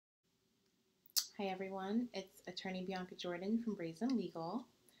Hi everyone, it's attorney Bianca Jordan from Brazen Legal.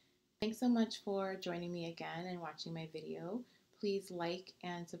 Thanks so much for joining me again and watching my video. Please like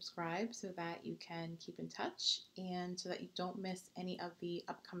and subscribe so that you can keep in touch and so that you don't miss any of the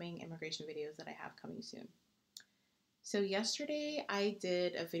upcoming immigration videos that I have coming soon. So yesterday I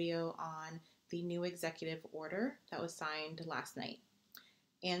did a video on the new executive order that was signed last night.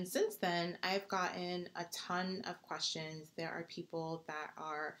 And since then, I've gotten a ton of questions. There are people that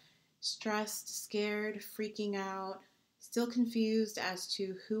are stressed, scared, freaking out, still confused as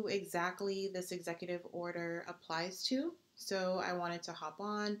to who exactly this executive order applies to. So I wanted to hop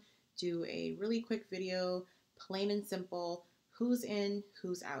on, do a really quick video, plain and simple, who's in,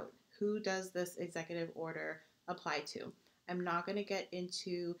 who's out, who does this executive order apply to. I'm not going to get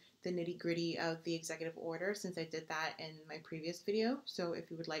into the nitty-gritty of the executive order since I did that in my previous video. So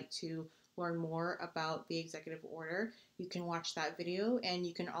if you would like to learn more about the executive order, you can watch that video, and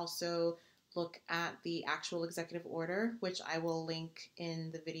you can also look at the actual executive order, which I will link in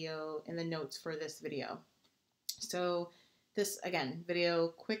the video, in the notes for this video. So this, again, video,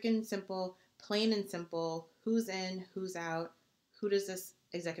 quick and simple, plain and simple, who's in, who's out, who does this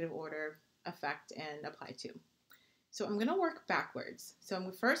executive order affect and apply to. So I'm going to work backwards. So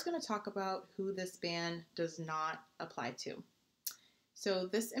I'm first going to talk about who this ban does not apply to. So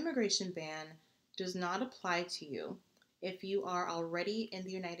this immigration ban does not apply to you if you are already in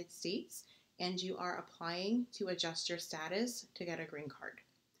the United States and you are applying to adjust your status to get a green card.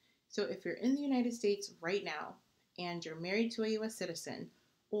 So if you're in the United States right now and you're married to a U.S. citizen,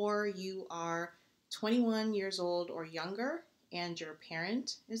 or you are 21 years old or younger and your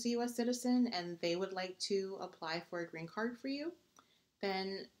parent is a U.S. citizen and they would like to apply for a green card for you,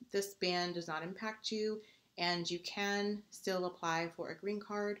 then this ban does not impact you and you can still apply for a green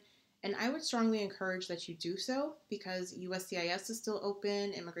card. And I would strongly encourage that you do so because USCIS is still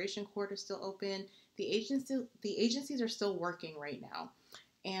open, Immigration Court is still open, the agencies are still working right now.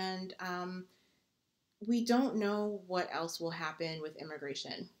 And we don't know what else will happen with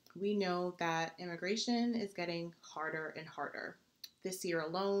immigration. We know that immigration is getting harder and harder. This year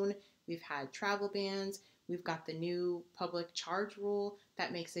alone, we've had travel bans. We've got the new public charge rule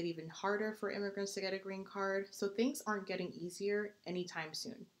that makes it even harder for immigrants to get a green card. So things aren't getting easier anytime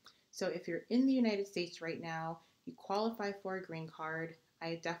soon. So if you're in the United States right now, you qualify for a green card,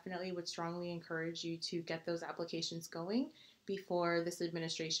 I definitely would strongly encourage you to get those applications going before this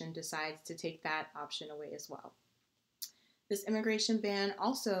administration decides to take that option away as well. This immigration ban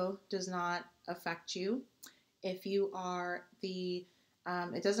also does not affect you if you are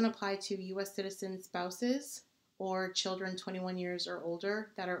it doesn't apply to U.S. citizen spouses or children 21 years or older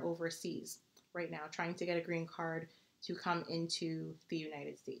that are overseas right now trying to get a green card to come into the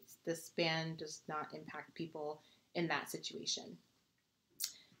United States. This ban does not impact people in that situation.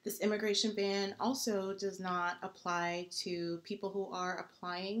 This immigration ban also does not apply to people who are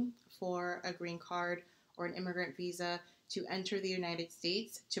applying for a green card or an immigrant visa to enter the United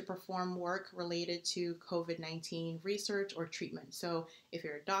States to perform work related to COVID-19 research or treatment. So if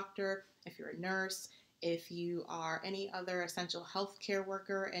you're a doctor, if you're a nurse, if you are any other essential healthcare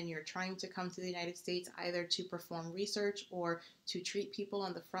worker and you're trying to come to the United States either to perform research or to treat people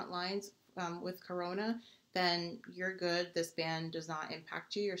on the front lines with corona, then you're good. This ban does not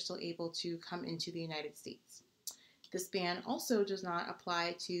impact you. You're still able to come into the United States. This ban also does not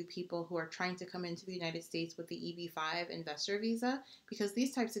apply to people who are trying to come into the United States with the EB-5 investor visa because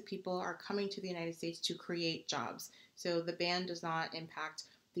these types of people are coming to the United States to create jobs. So the ban does not impact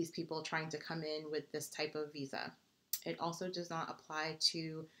these people trying to come in with this type of visa. It also does not apply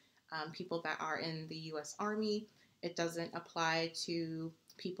to people that are in the U.S. Army. It doesn't apply to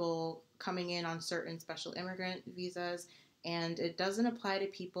people coming in on certain special immigrant visas, and it doesn't apply to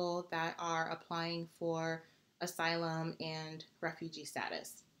people that are applying for asylum and refugee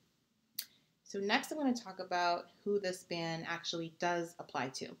status. So next I'm going to talk about who this ban actually does apply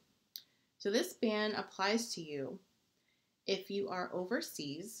to. So this ban applies to you if you are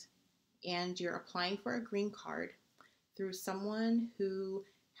overseas and you're applying for a green card through someone who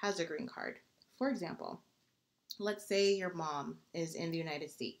has a green card. For example, let's say your mom is in the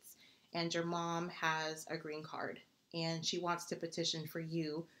United States and your mom has a green card and she wants to petition for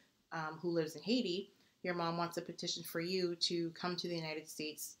you who lives in Haiti. Your mom wants a petition for you to come to the United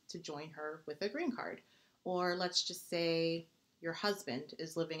States to join her with a green card. Or let's just say your husband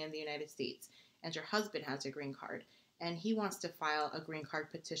is living in the United States and your husband has a green card and he wants to file a green card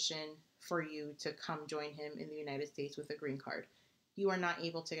petition for you to come join him in the United States with a green card. You are not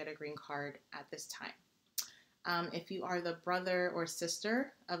able to get a green card at this time. If you are the brother or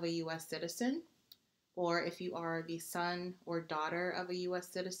sister of a U.S. citizen, or if you are the son or daughter of a US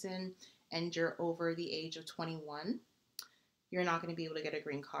citizen and you're over the age of 21, you're not going to be able to get a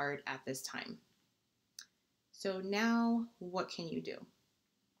green card at this time. So now what can you do?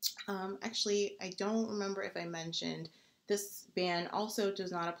 Actually, I don't remember if I mentioned this ban also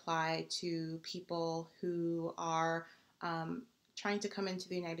does not apply to people who are trying to come into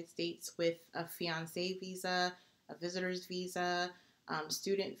the United States with a fiancé visa, a visitor's visa,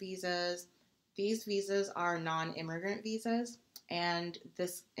 student visas. These visas are non-immigrant visas, and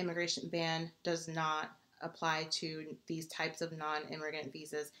this immigration ban does not apply to these types of non-immigrant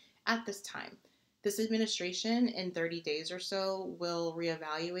visas at this time. This administration, in 30 days or so, will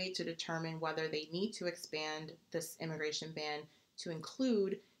reevaluate to determine whether they need to expand this immigration ban to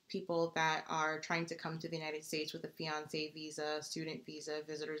include people that are trying to come to the United States with a fiancé visa, student visa,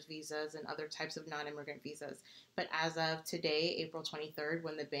 visitor's visas, and other types of non-immigrant visas. But as of today, April 23rd,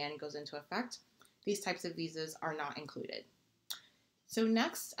 when the ban goes into effect, these types of visas are not included. So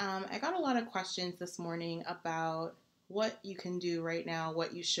next, I got a lot of questions this morning about what you can do right now,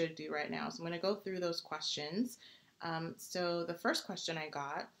 what you should do right now. So I'm going to go through those questions. So the first question I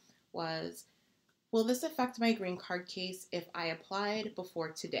got was, will this affect my green card case if I applied before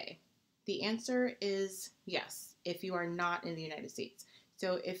today? The answer is yes, if you are not in the United States.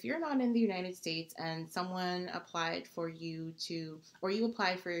 So if you're not in the United States and someone applied for you to, or you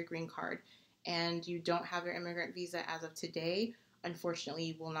applied for your green card and you don't have your immigrant visa as of today, unfortunately,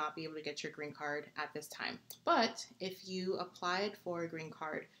 you will not be able to get your green card at this time. But if you applied for a green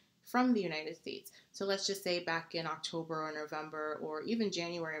card from the United States, so let's just say back in October or November or even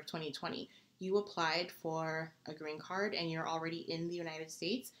January of 2020, you applied for a green card and you're already in the United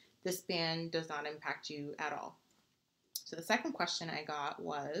States, this ban does not impact you at all. So the second question I got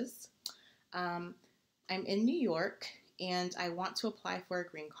was, I'm in New York and I want to apply for a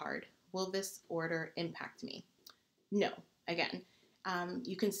green card. Will this order impact me? No. Again,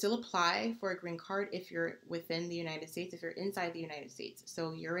 you can still apply for a green card if you're within the United States, if you're inside the United States.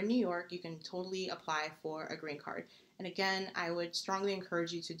 So you're in New York, you can totally apply for a green card. And again, I would strongly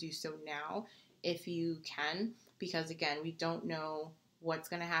encourage you to do so now if you can, because again, we don't know what's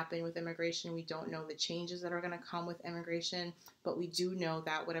going to happen with immigration. We don't know the changes that are going to come with immigration, but we do know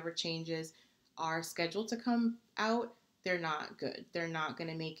that whatever changes are scheduled to come out, they're not good. They're not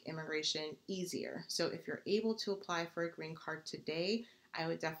going to make immigration easier. So if you're able to apply for a green card today, I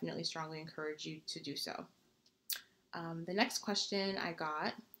would definitely strongly encourage you to do so. The next question I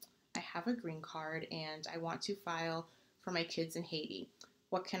got, I have a green card and I want to file for my kids in Haiti.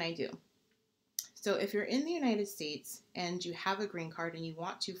 What can I do? So if you're in the United States and you have a green card and you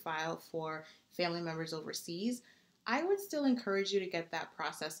want to file for family members overseas, I would still encourage you to get that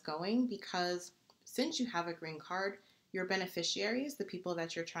process going, because since you have a green card, your beneficiaries, the people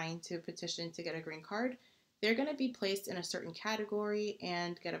that you're trying to petition to get a green card, they're going to be placed in a certain category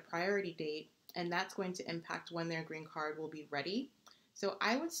and get a priority date, and that's going to impact when their green card will be ready. So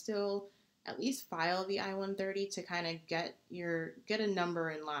I would still at least file the I-130 to kind of get a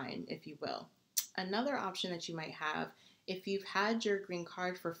number in line, if you will. Another option that you might have, if you've had your green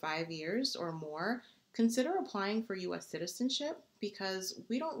card for 5 years or more, consider applying for U.S. citizenship, because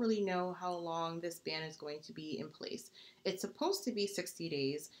we don't really know how long this ban is going to be in place. It's supposed to be 60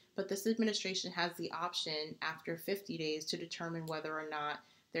 days, but this administration has the option after 50 days to determine whether or not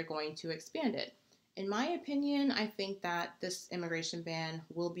they're going to expand it. In my opinion, I think that this immigration ban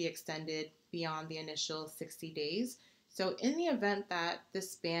will be extended beyond the initial 60 days. So in the event that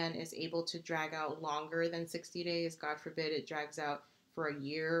this ban is able to drag out longer than 60 days, God forbid it drags out for a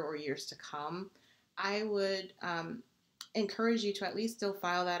year or years to come, I would encourage you to at least still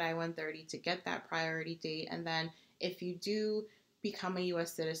file that I-130 to get that priority date. And then if you do become a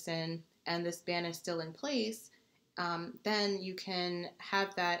U.S. citizen and this ban is still in place, then you can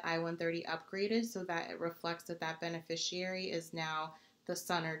have that I-130 upgraded so that it reflects that that beneficiary is now the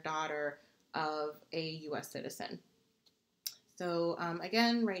son or daughter of a U.S. citizen. So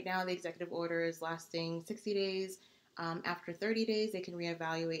again, right now the executive order is lasting 60 days. After 30 days, they can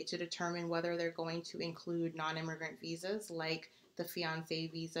reevaluate to determine whether they're going to include non-immigrant visas like the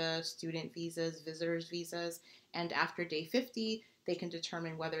fiancé visa, student visas, visitors visas, and after day 50, they can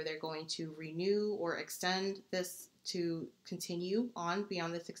determine whether they're going to renew or extend this to continue on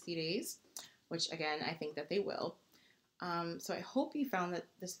beyond the 60 days, which again, I think that they will. So I hope you found that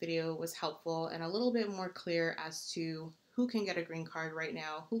this video was helpful and a little bit more clear as to who can get a green card right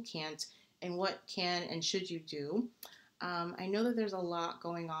now, who can't, and what can and should you do. I know that there's a lot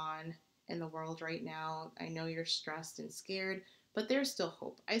going on in the world right now. I know you're stressed and scared, but there's still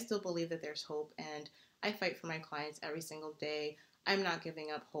hope. I still believe that there's hope, and I fight for my clients every single day. I'm not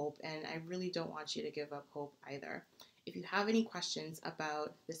giving up hope, and I really don't want you to give up hope either. If you have any questions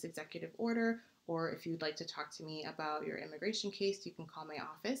about this executive order, or if you'd like to talk to me about your immigration case, you can call my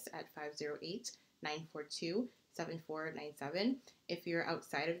office at 508-942-7497. If you're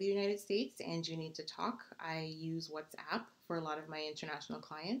outside of the United States and you need to talk, I use WhatsApp for a lot of my international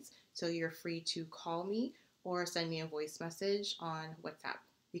clients, so you're free to call me or send me a voice message on WhatsApp.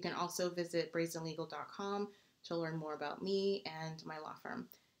 You can also visit brazenlegal.com to learn more about me and my law firm.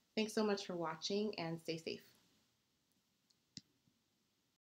 Thanks so much for watching, and stay safe.